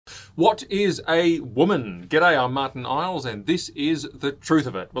What is a woman? G'day, I'm Martin Isles, and this is The Truth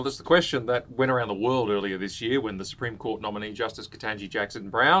of It. Well, it's the question that went around the world earlier this year when the Supreme Court nominee, Justice Ketanji Jackson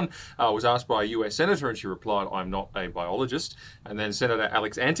Brown, was asked by a US Senator, and she replied, "I'm not a biologist." And then Senator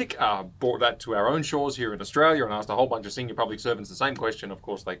Alex Antic brought that to our own shores here in Australia and asked a whole bunch of senior public servants the same question. Of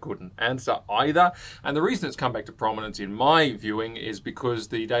course, they couldn't answer either. And the reason it's come back to prominence, in my viewing, is because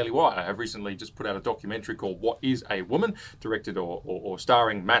the Daily Wire have recently just put out a documentary called What is a Woman?, directed or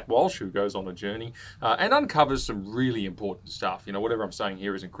starring Matt Walsh, who goes on a journey and uncovers some really important stuff. You know, whatever I'm saying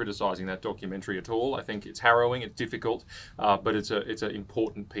here isn't criticising that documentary at all. I think it's harrowing, it's difficult, but it's an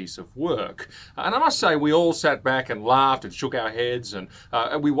important piece of work. And I must say, we all sat back and laughed and shook our heads, and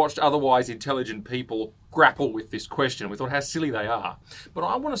we watched otherwise intelligent people grapple with this question. We thought how silly they are. But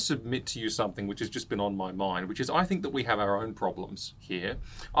I want to submit to you something which has just been on my mind, which is I think that we have our own problems here.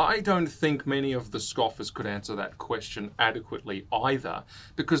 I don't think many of the scoffers could answer that question adequately either,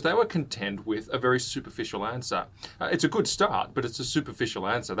 because they were content with a very superficial answer. It's a good start, but it's a superficial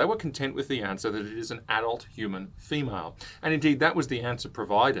answer. They were content with the answer that it is an adult human female. And indeed, that was the answer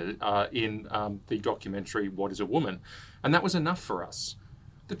provided in the documentary What is a Woman? And that was enough for us.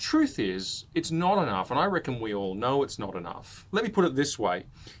 The truth is, it's not enough, and I reckon we all know it's not enough. Let me put it this way.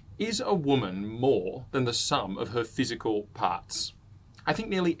 Is a woman more than the sum of her physical parts? I think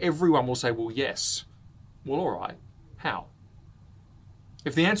nearly everyone will say, well, yes. Well, all right. How?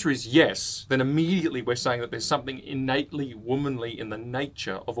 If the answer is yes, then immediately we're saying that there's something innately womanly in the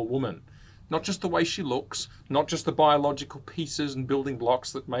nature of a woman. Not just the way she looks, not just the biological pieces and building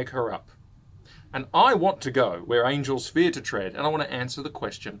blocks that make her up. And I want to go where angels fear to tread, and I want to answer the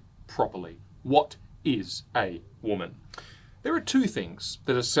question properly. What is a woman? There are two things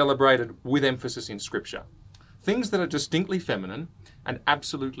that are celebrated with emphasis in Scripture. Things that are distinctly feminine and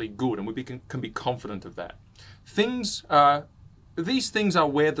absolutely good, and we can be confident of that. These things are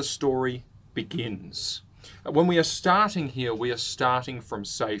where the story begins. When we are starting here, we are starting from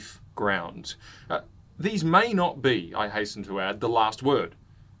safe ground. These may not be, I hasten to add, the last word.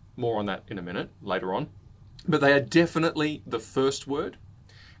 More on that in a minute, later on. But they are definitely the first word,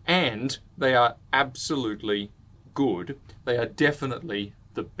 and they are absolutely good. They are definitely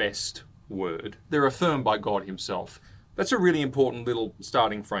the best word. They're affirmed by God himself. That's a really important little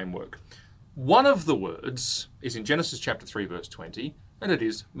starting framework. One of the words is in Genesis chapter 3, verse 20, and it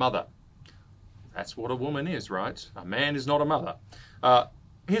is mother. That's what a woman is, right? A man is not a mother.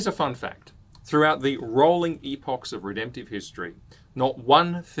 Here's a fun fact. Throughout the rolling epochs of redemptive history, not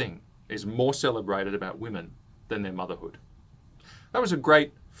one thing is more celebrated about women than their motherhood. That was a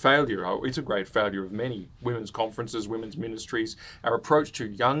great failure. It's a great failure of many women's conferences, women's ministries. Our approach to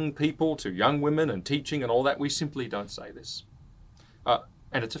young people, to young women and teaching and all that, we simply don't say this.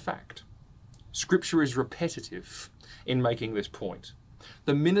 And it's a fact. Scripture is repetitive in making this point.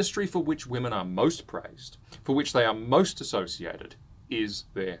 The ministry for which women are most praised, for which they are most associated, is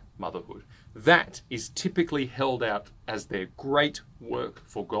their motherhood. That is typically held out as their great work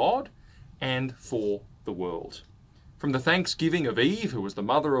for God and for the world. From the thanksgiving of Eve, who was the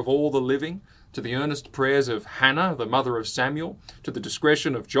mother of all the living, to the earnest prayers of Hannah, the mother of Samuel, to the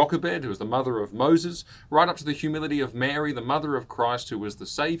discretion of Jochebed, who was the mother of Moses, right up to the humility of Mary, the mother of Christ, who was the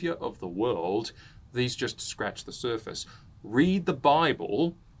Saviour of the world, these just scratch the surface. Read the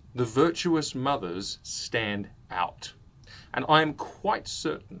Bible, the virtuous mothers stand out. And I am quite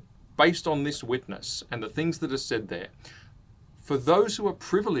certain, based on this witness and the things that are said there, for those who are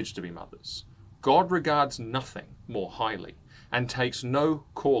privileged to be mothers, God regards nothing more highly and takes no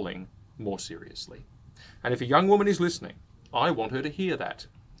calling more seriously. And if a young woman is listening, I want her to hear that,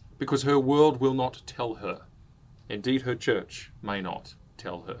 because her world will not tell her. Indeed, her church may not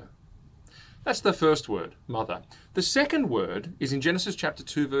tell her. That's the first word, mother. The second word is in Genesis chapter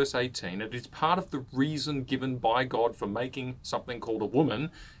 2, verse 18. It is part of the reason given by God for making something called a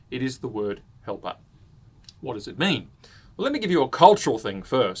woman. It is the word helper. What does it mean? Well, let me give you a cultural thing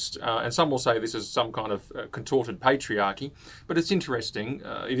first. And some will say this is some kind of contorted patriarchy, but it's interesting.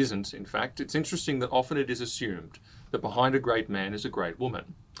 It isn't, in fact. It's interesting that often it is assumed that behind a great man is a great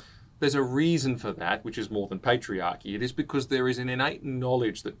woman. There's a reason for that, which is more than patriarchy. It is because there is an innate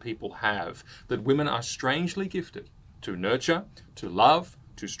knowledge that people have that women are strangely gifted to nurture, to love,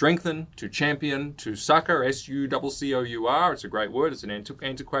 to strengthen, to champion, to succor, S-U-C-C-O-U-R. It's a great word. It's an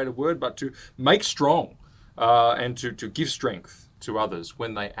antiquated word, but to make strong and to give strength to others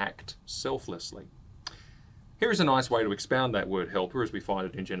when they act selflessly. Here is a nice way to expound that word helper as we find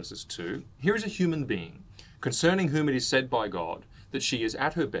it in Genesis 2. Here is a human being concerning whom it is said by God that she is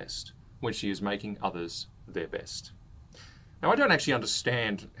at her best when she is making others their best. Now, I don't actually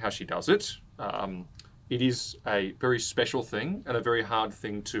understand how she does it. It is a very special thing and a very hard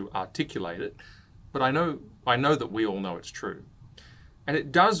thing to articulate it, but I know that we all know it's true. And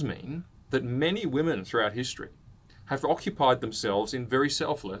it does mean that many women throughout history have occupied themselves in very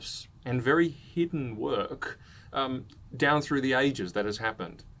selfless and very hidden work down through the ages that has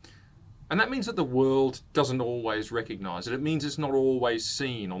happened. And that means that the world doesn't always recognise it. It means it's not always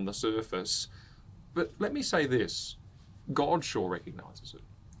seen on the surface. But let me say this, God sure recognises it.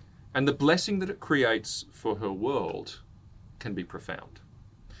 And the blessing that it creates for her world can be profound.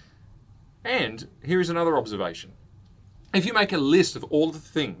 And here is another observation. If you make a list of all the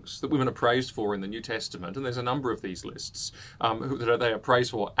things that women are praised for in the New Testament, and there's a number of these lists that they are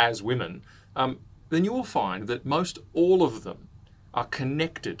praised for as women, then you will find that most all of them are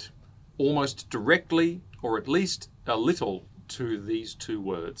connected almost directly, or at least a little, to these two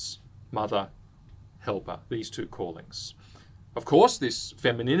words, mother, helper, these two callings. Of course, this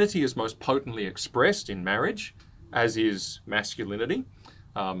femininity is most potently expressed in marriage, as is masculinity.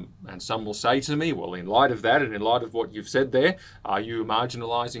 And some will say to me, well, in light of that and in light of what you've said there, are you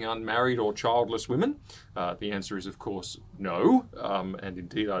marginalising unmarried or childless women? The answer is, of course, no. And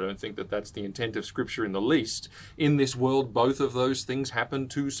indeed, I don't think that that's the intent of Scripture in the least. In this world, both of those things happen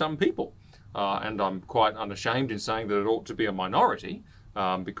to some people. And I'm quite unashamed in saying that it ought to be a minority,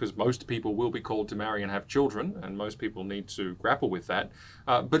 because most people will be called to marry and have children, and most people need to grapple with that.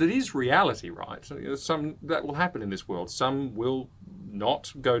 But it is reality, right? Some that will happen in this world. Some will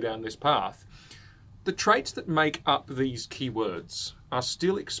not go down this path. The traits that make up these key words are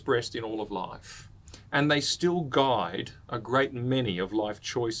still expressed in all of life, and they still guide a great many of life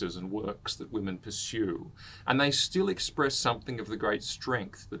choices and works that women pursue, and they still express something of the great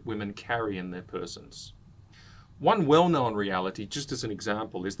strength that women carry in their persons. One well-known reality, just as an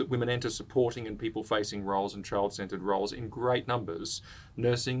example, is that women enter supporting and people-facing roles and child-centred roles in great numbers.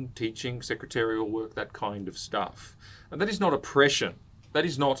 Nursing, teaching, secretarial work, that kind of stuff. And that is not oppression. That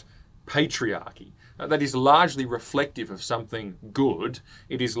is not patriarchy. That is largely reflective of something good.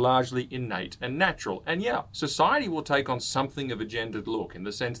 It is largely innate and natural. And yeah, society will take on something of a gendered look in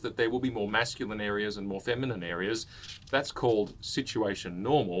the sense that there will be more masculine areas and more feminine areas. That's called situation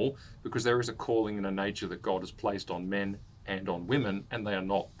normal, because there is a calling and a nature that God has placed on men and on women, and they are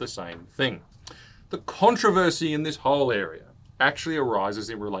not the same thing. The controversy in this whole area actually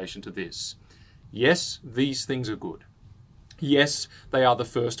arises in relation to this. Yes, these things are good. Yes, they are the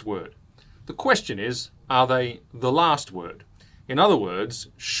first word. The question is, are they the last word? In other words,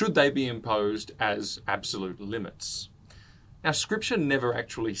 should they be imposed as absolute limits? Now, Scripture never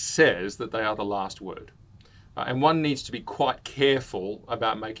actually says that they are the last word. And one needs to be quite careful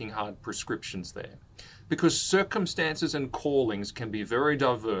about making hard prescriptions there. Because circumstances and callings can be very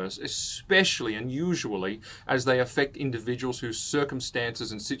diverse, especially and usually as they affect individuals whose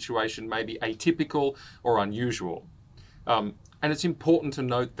circumstances and situation may be atypical or unusual. And it's important to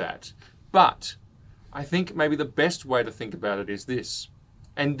note that. But I think maybe the best way to think about it is this.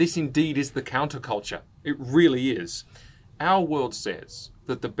 And this indeed is the counterculture. It really is. Our world says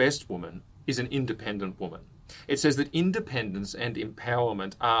that the best woman is an independent woman. It says that independence and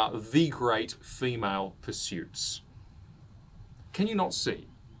empowerment are the great female pursuits. Can you not see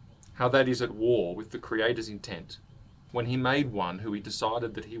how that is at war with the Creator's intent when he made one who he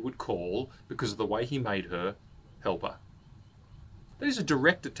decided that he would call, because of the way he made her, helper? That is a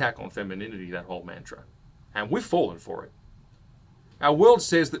direct attack on femininity, that whole mantra. And we've fallen for it. Our world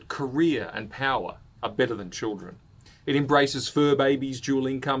says that career and power are better than children. It embraces fur babies, dual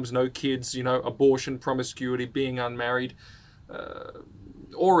incomes, no kids, abortion, promiscuity, being unmarried.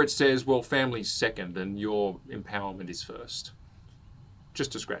 Or it says, well, family's second and your empowerment is first.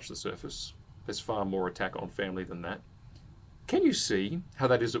 Just to scratch the surface. There's far more attack on family than that. Can you see how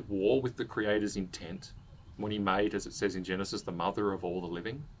that is at war with the Creator's intent when he made, as it says in Genesis, the mother of all the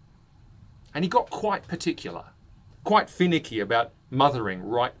living? And he got quite particular, quite finicky about mothering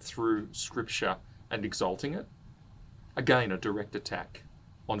right through Scripture and exalting it. Again, a direct attack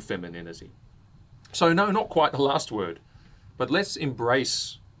on femininity. So no, not quite the last word, but let's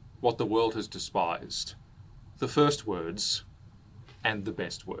embrace what the world has despised. The first words and the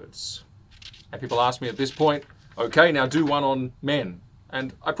best words. And people ask me at this point, okay, now do one on men.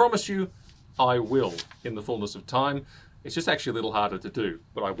 And I promise you, I will in the fullness of time. It's just actually a little harder to do,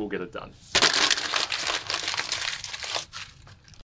 but I will get it done.